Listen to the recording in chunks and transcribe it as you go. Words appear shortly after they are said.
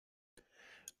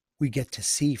we get to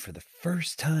see for the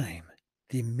first time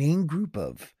the main group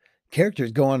of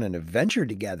characters go on an adventure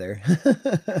together.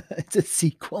 It's a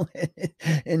sequel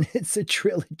and it's a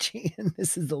trilogy, and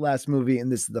this is the last movie,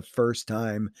 and this is the first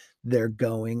time they're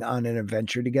going on an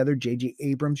adventure together. J.J.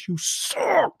 Abrams, you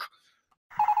suck.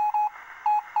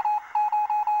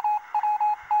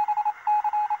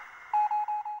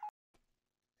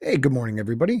 Hey, good morning,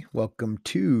 everybody. Welcome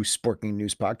to Sporking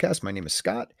News Podcast. My name is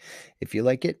Scott. If you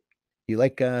like it, you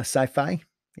like sci-fi,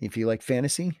 if you like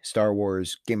fantasy, Star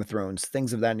Wars, Game of Thrones,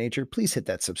 things of that nature, please hit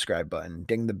that subscribe button,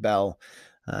 ding the bell.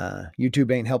 YouTube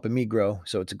ain't helping me grow,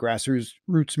 so it's a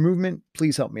grassroots movement.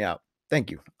 Please help me out. Thank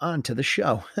you. On to the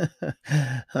show.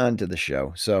 On to the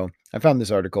show. So I found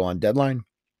this article on Deadline.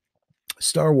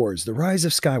 Star Wars, The Rise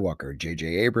of Skywalker. J.J.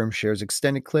 Abrams shares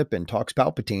extended clip and talks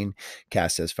Palpatine.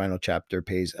 Cast as final chapter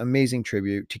pays amazing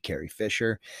tribute to Carrie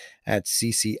Fisher at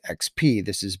CCXP.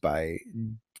 This is by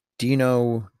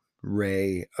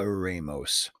Dino-Ray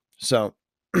Ramos. So,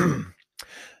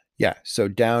 yeah, so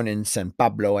down in San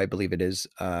Pablo, I believe it is,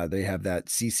 they have that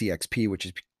CCXP, which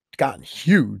has gotten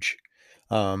huge.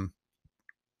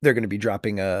 They're going to be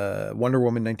dropping a Wonder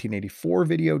Woman 1984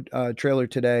 video trailer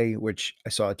today, which I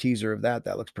saw a teaser of that.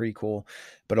 That looks pretty cool.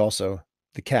 But also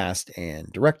the cast and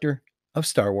director of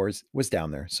Star Wars was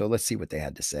down there. So let's see what they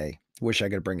had to say. Wish I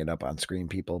could bring it up on screen,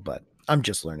 people, but I'm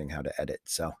just learning how to edit.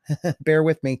 So bear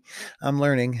with me. I'm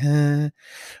learning.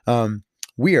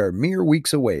 We are mere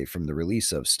weeks away from the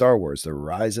release of Star Wars, The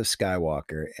Rise of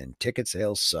Skywalker, and ticket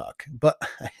sales suck. But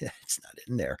it's not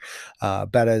in there.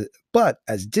 But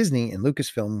as Disney and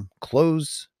Lucasfilm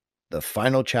close the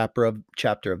final chapter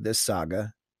of this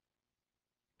saga,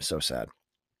 so sad.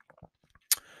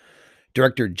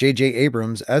 Director J.J.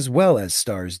 Abrams, as well as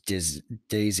stars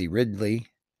Daisy Ridley,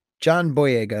 John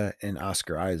Boyega, and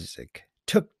Oscar Isaac,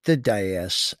 took the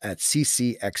dais at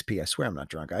CCXP. I swear I'm not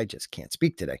drunk. I just can't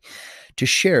speak today. To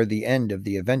share the end of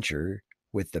the adventure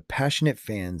with the passionate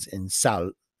fans in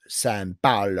San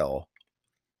Paulo.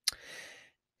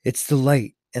 It's the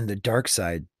light and the dark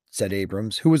side, said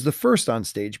Abrams, who was the first on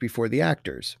stage before the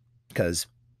actors. Because,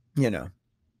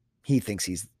 he thinks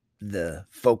he's the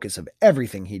focus of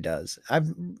everything he does.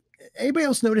 Anybody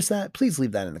else notice that? Please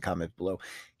leave that in the comment below.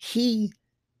 He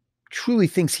truly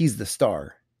thinks he's the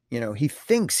star. He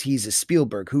thinks he's a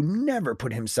Spielberg who never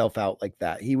put himself out like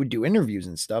that. He would do interviews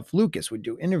and stuff. Lucas would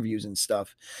do interviews and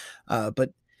stuff.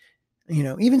 But,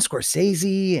 even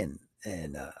Scorsese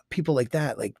and people like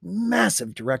that, like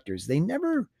massive directors, they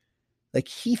never,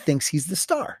 he thinks he's the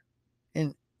star.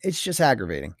 And it's just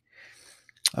aggravating.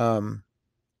 On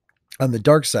the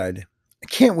dark side, I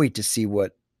can't wait to see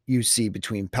what you see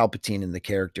between Palpatine and the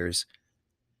characters.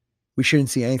 We shouldn't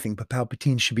see anything, but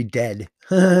Palpatine should be dead.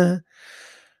 For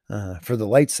the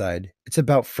light side, it's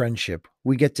about friendship.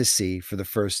 We get to see, for the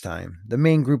first time, the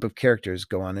main group of characters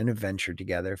go on an adventure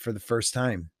together for the first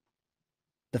time.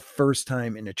 The first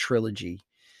time in a trilogy,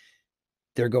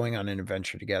 they're going on an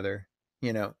adventure together.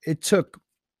 It took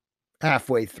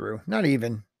halfway through, not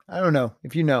even, I don't know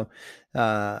if you know,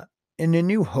 in A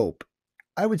New Hope,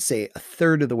 I would say a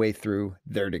third of the way through,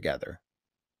 they're together.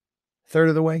 Third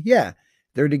of the way? Yeah,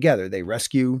 they're together. They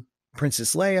rescue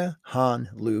Princess Leia, Han,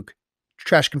 Luke,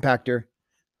 trash compactor,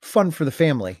 fun for the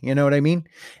family. You know what I mean?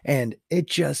 And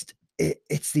it's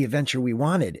the adventure we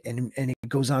wanted. And it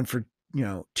goes on for,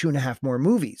 2.5 more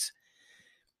movies.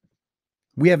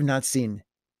 We have not seen,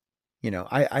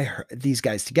 I heard these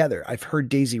guys together. I've heard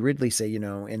Daisy Ridley say, in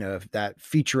that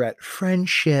featurette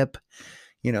Friendship,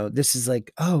 this is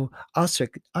like, oh, Oscar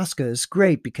is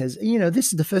great because,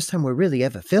 this is the first time we're really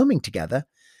ever filming together.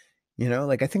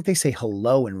 I think they say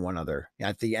hello in one other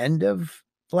at the end of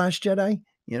The Last Jedi.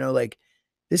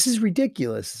 This is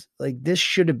ridiculous. This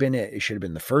should have been it. It should have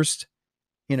been the first,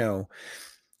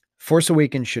 Force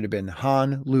Awakens should have been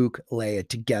Han, Luke, Leia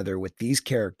together with these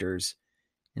characters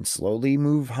and slowly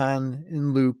move Han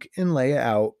and Luke and Leia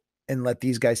out and let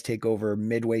these guys take over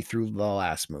midway through the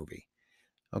last movie.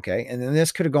 Okay. And then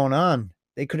this could have gone on.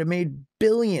 They could have made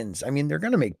billions. I mean, they're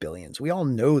going to make billions. We all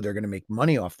know they're going to make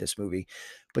money off this movie,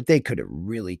 but they could have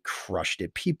really crushed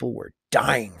it. People were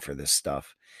dying for this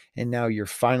stuff. And now you're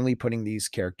finally putting these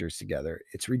characters together.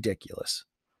 It's ridiculous.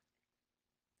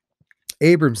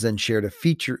 Abrams then shared a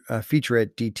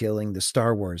featurette detailing the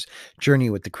Star Wars journey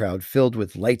with the crowd filled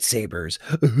with lightsabers.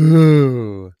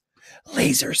 Ooh,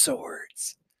 laser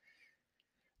swords.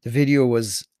 The video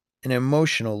was an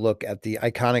emotional look at the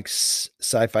iconic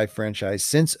sci-fi franchise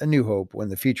since A New Hope. When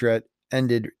the featurette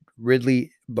ended,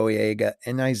 Ridley, Boyega,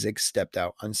 and Isaac stepped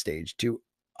out on stage to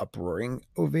uproaring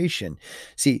ovation.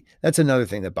 See, that's another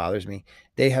thing that bothers me.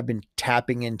 They have been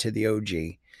tapping into the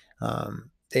OG.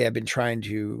 they have been trying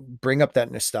to bring up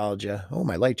that nostalgia. Oh,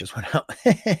 my light just went out.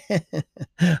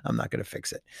 I'm not going to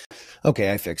fix it.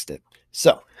 Okay, I fixed it.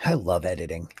 So I love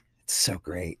editing. It's so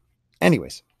great.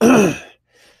 Anyways,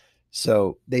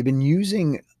 so they've been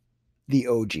using the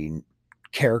OG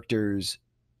characters,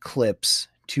 clips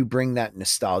to bring that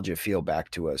nostalgia feel back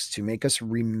to us, to make us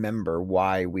remember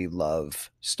why we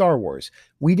love Star Wars.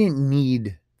 We didn't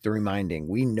need the reminding.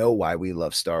 We know why we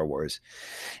love Star Wars.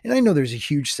 And I know there's a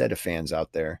huge set of fans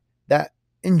out there that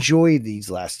enjoy these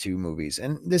last two movies.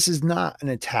 And this is not an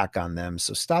attack on them.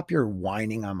 So stop your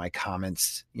whining on my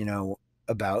comments,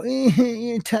 about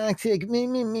your tactic. Me,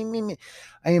 me, me, me, me.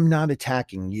 I am not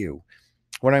attacking you.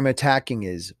 What I'm attacking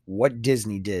is what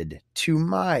Disney did to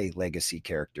my legacy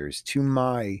characters, to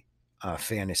my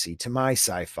fantasy, to my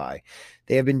sci-fi.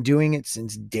 They have been doing it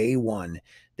since day one.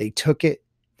 They took it,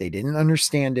 they didn't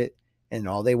understand it, and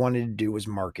all they wanted to do was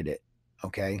market it.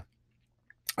 Okay.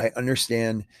 I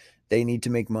understand they need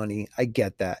to make money. I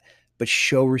get that. But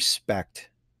show respect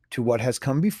to what has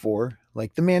come before,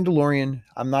 like The Mandalorian.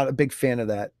 I'm not a big fan of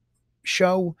that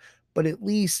show, but at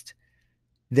least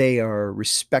they are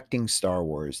respecting Star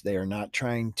Wars. They are not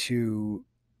trying to,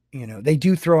 they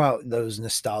do throw out those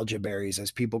nostalgia berries,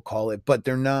 as people call it, but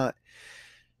they're not,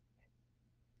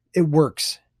 it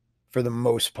works for the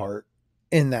most part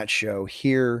in that show.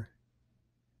 Here,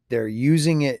 they're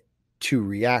using it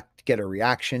to get a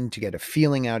reaction, to get a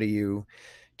feeling out of you,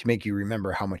 to make you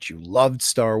remember how much you loved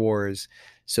Star Wars,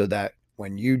 so that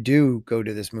when you do go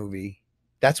to this movie,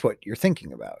 that's what you're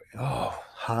thinking about. Oh,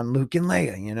 Han, Luke, and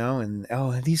Leia,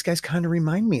 and these guys kind of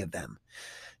remind me of them.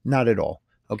 Not at all.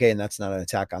 Okay, and that's not an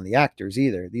attack on the actors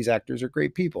either. These actors are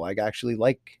great people. I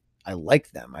like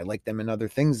them. I like them in other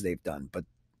things they've done. But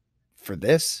for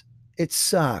this, it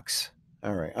sucks.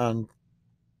 All right, on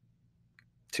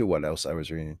to what else I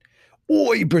was reading.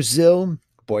 Oi, Brazil!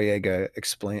 Boyega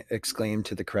exclaimed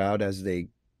to the crowd as they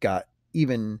got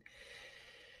even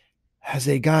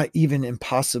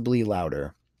impossibly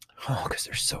louder. Oh, because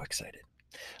they're so excited.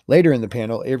 Later in the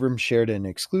panel, Abrams shared an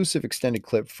exclusive extended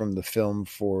clip from the film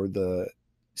for the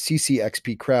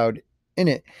CCXP crowd. In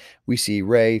it, we see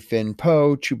Rey, Finn,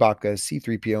 Poe, Chewbacca,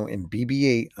 C-3PO, and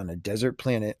BB-8 on a desert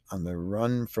planet on the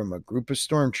run from a group of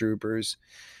stormtroopers.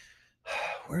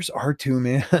 Where's R2,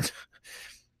 man?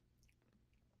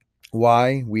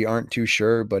 Why? We aren't too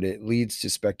sure, but it leads to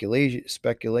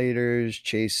speculators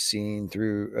chase scene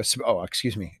through.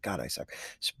 Excuse me. God, I suck.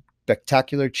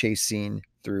 Spectacular chase scene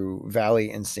through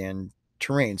valley and sand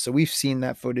terrain. So we've seen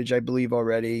that footage, I believe,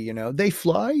 already. They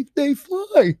fly.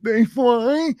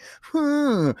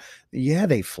 Yeah,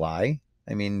 they fly.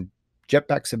 I mean,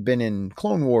 jetpacks have been in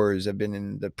Clone Wars, have been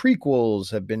in the prequels,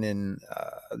 have been in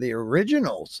the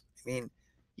originals. I mean,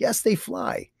 yes, they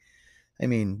fly. I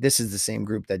mean, this is the same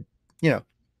group that,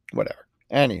 whatever.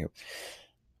 Anywho,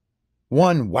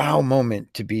 one wow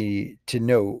moment to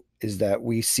note is that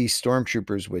we see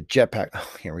stormtroopers with jetpack.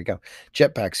 Oh, here we go.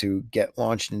 Jetpacks who get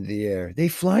launched into the air. They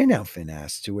fly now, Finn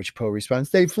asks, to which Poe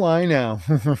responds, they fly now.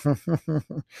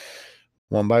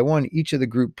 One by one, each of the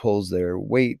group pulls their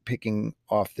weight, picking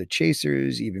off the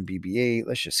chasers, even BB-8.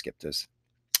 Let's just skip this.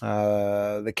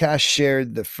 The cast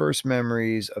shared the first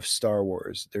memories of Star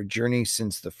Wars, their journey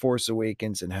since The Force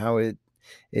Awakens, and how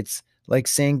it's like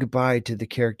saying goodbye to the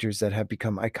characters that have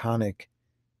become iconic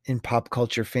in pop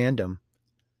culture fandom.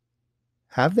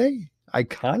 Have they?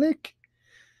 Iconic?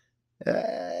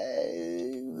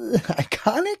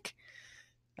 Iconic?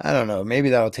 I don't know. Maybe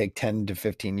that'll take 10 to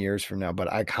 15 years from now, but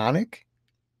iconic?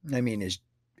 I mean, is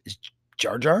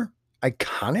Jar Jar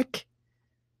iconic?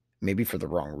 Maybe for the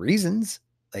wrong reasons.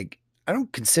 Like, I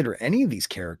don't consider any of these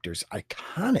characters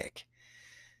iconic.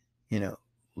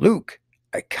 Luke,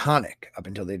 iconic up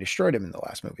until they destroyed him in the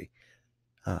last movie.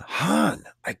 Han,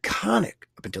 iconic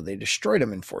up until they destroyed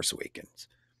him in Force Awakens.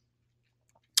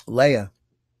 Leia,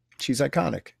 she's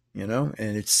iconic, and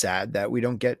it's sad that we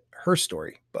don't get her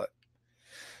story, but,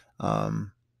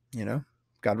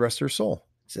 God rest her soul.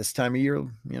 It's this time of year,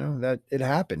 that it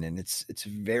happened, and it's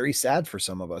very sad for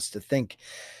some of us to think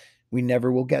we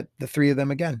never will get the three of them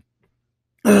again.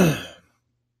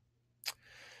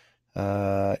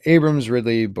 Abrams,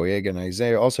 Ridley, Boyega, and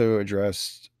Isaiah also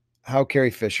addressed how Carrie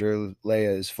Fisher,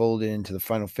 Leia, is folded into the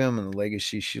final film and the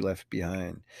legacy she left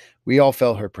behind. We all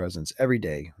felt her presence every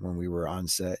day when we were on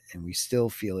set, and we still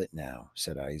feel it now,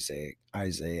 said Isaac.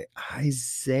 I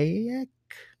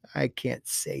can't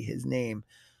say his name.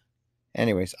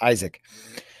 Anyways, Isaac.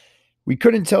 We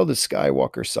couldn't tell the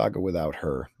Skywalker saga without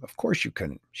her. Of course you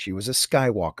couldn't. She was a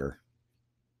Skywalker.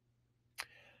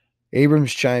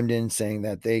 Abrams chimed in saying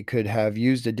that they could have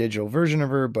used a digital version of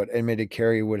her, but admitted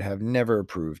Carrie would have never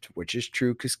approved, which is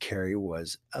true because Carrie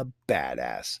was a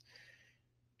badass.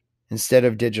 Instead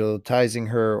of digitalizing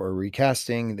her or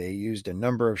recasting, they used a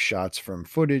number of shots from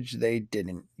footage they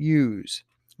didn't use.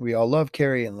 We all love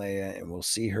Carrie and Leia, and we'll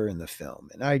see her in the film.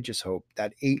 And I just hope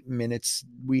that 8 minutes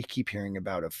we keep hearing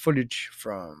about of footage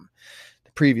from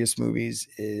the previous movies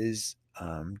is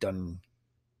done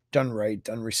right,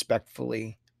 done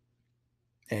respectfully,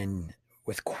 and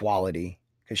with quality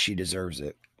because she deserves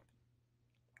it.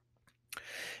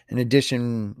 In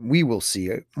addition, we will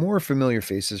see more familiar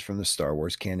faces from the Star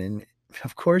Wars canon.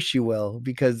 Of course, you will,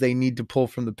 because they need to pull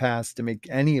from the past to make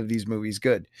any of these movies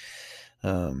good.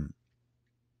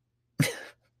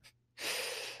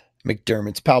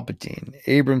 McDermott's Palpatine.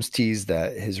 Abrams teased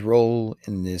that his role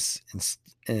in this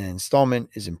installment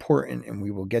is important, and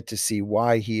we will get to see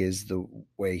why he is the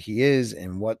way he is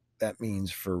and what that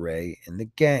means for Rey and the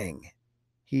gang.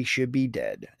 He should be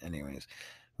dead. Anyways,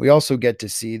 we also get to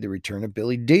see the return of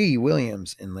Billy D.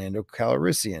 Williams and Lando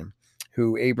Calrissian,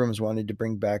 who Abrams wanted to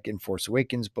bring back in Force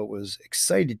Awakens, but was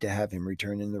excited to have him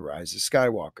return in The Rise of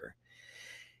Skywalker.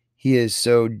 He is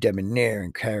so debonair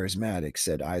and charismatic,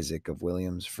 said Isaac of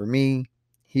Williams. For me,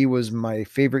 he was my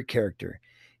favorite character.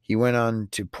 He went on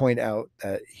to point out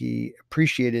that he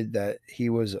appreciated that he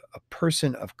was a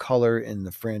person of color in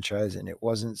the franchise, and it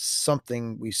wasn't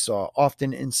something we saw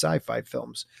often in sci-fi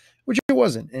films, which it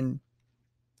wasn't. And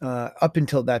up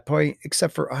until that point,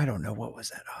 except for, I don't know, what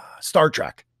was that? Star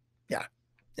Trek. Yeah,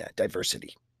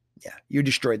 diversity. Yeah, you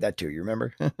destroyed that too, you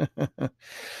remember?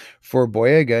 For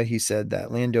Boyega, he said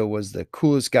that Lando was the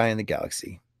coolest guy in the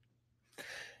galaxy.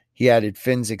 He added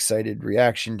Finn's excited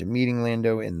reaction to meeting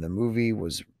Lando in the movie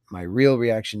was my real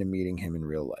reaction to meeting him in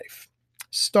real life.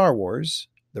 Star Wars,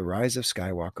 The Rise of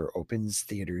Skywalker opens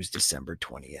theaters December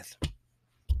 20th.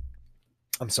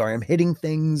 I'm sorry, I'm hitting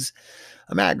things.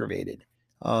 I'm aggravated.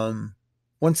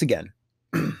 Once again,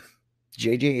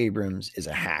 J.J. Abrams is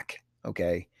a hack,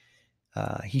 okay?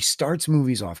 He starts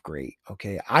movies off great.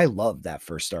 Okay. I love that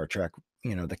first Star Trek,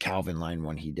 the Calvin line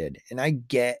one he did. And I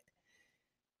get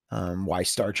why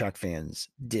Star Trek fans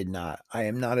did not. I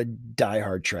am not a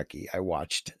diehard Trekkie. I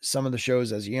watched some of the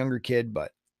shows as a younger kid,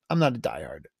 but I'm not a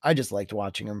diehard. I just liked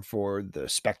watching them for the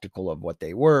spectacle of what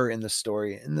they were in the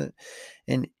story and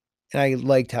I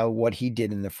liked how what he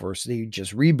did in the first, he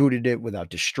just rebooted it without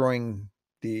destroying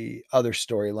the other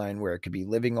storyline where it could be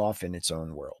living off in its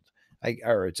own world.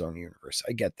 Or its own universe.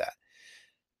 I get that.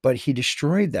 But he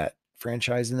destroyed that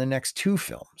franchise in the next two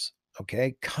films.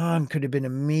 Okay. Khan could have been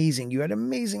amazing. You had an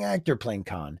amazing actor playing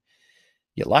Khan.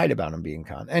 You lied about him being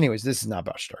Khan. Anyways, this is not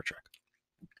about Star Trek.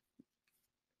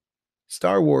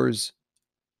 Star Wars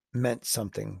meant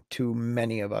something to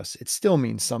many of us. It still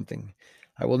means something.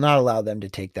 I will not allow them to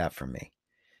take that from me.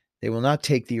 They will not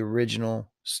take the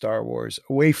original Star Wars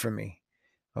away from me.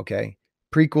 Okay.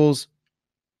 Prequels,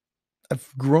 I've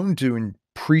grown to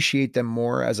appreciate them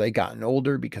more as I gotten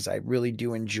older because I really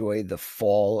do enjoy the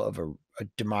fall of a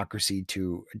democracy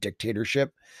to a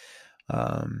dictatorship.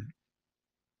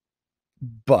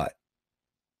 But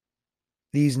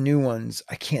these new ones,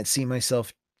 I can't see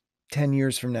myself 10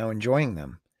 years from now enjoying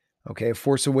them. Okay.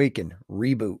 Force Awaken,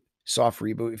 reboot, soft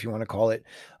reboot, if you want to call it,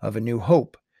 of A New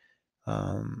Hope.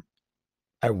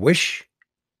 I wish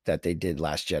that they did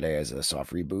Last Jedi as a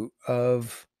soft reboot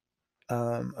of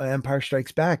Empire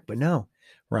Strikes Back, but no.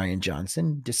 Rian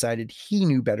Johnson decided he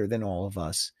knew better than all of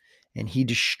us, and he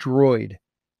destroyed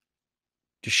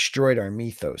our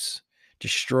mythos,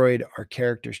 destroyed our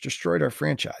characters, destroyed our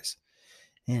franchise.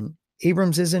 And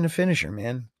Abrams isn't a finisher,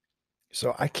 man.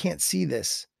 So I can't see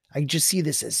this. I just see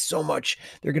this as so much.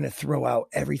 They're going to throw out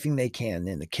everything they can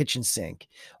in the kitchen sink.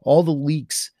 All the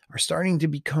leaks are starting to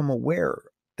become aware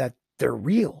that they're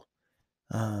real.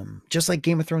 Just like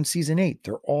Game of Thrones season 8,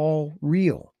 they're all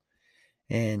real.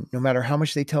 And no matter how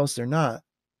much they tell us they're not,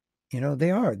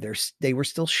 they are. They were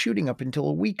still shooting up until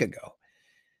a week ago.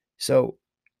 So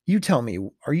you tell me,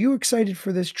 are you excited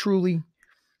for this truly?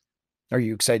 Are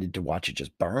you excited to watch it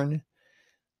just burn?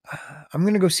 I'm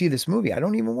going to go see this movie. I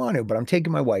don't even want to, but I'm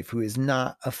taking my wife, who is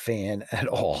not a fan at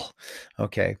all.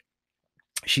 Okay.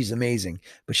 She's amazing,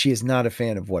 but she is not a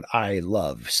fan of what I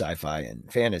love, sci-fi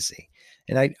and fantasy.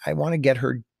 And I want to get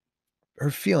her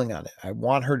feeling on it. I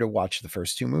want her to watch the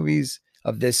first two movies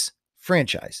of this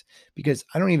franchise because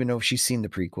I don't even know if she's seen the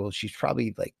prequel. She's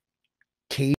probably like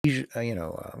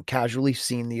casually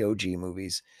seen the OG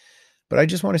movies, but I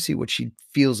just want to see what she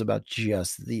feels about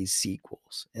just these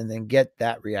sequels and then get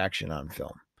that reaction on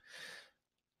film.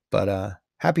 But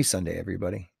happy Sunday,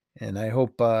 everybody. And I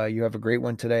hope you have a great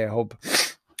one today. I hope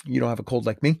you don't have a cold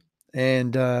like me.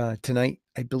 And tonight,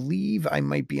 I believe I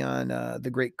might be on the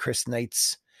great Chris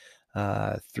Knight's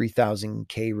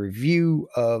 3000K review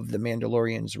of the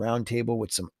Mandalorian's Roundtable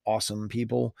with some awesome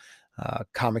people.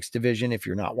 Comics division. If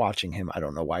you're not watching him, I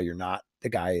don't know why you're not. The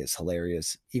guy is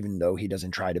hilarious, even though he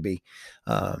doesn't try to be.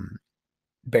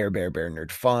 Bear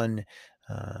Nerd Fun.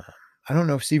 Uh, I don't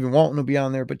know if Stephen Walton will be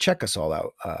on there, but check us all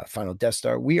out. Final Death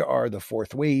Star. We are the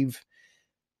fourth wave.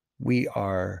 We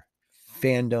are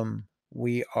fandom.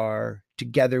 We are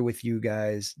together with you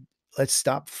guys. Let's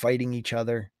stop fighting each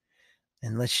other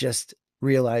and let's just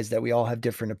realize that we all have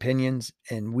different opinions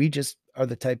and we just are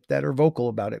the type that are vocal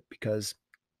about it because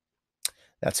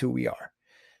that's who we are.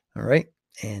 All right.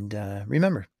 And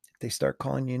remember, if they start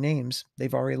calling you names,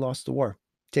 they've already lost the war.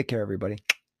 Take care, everybody.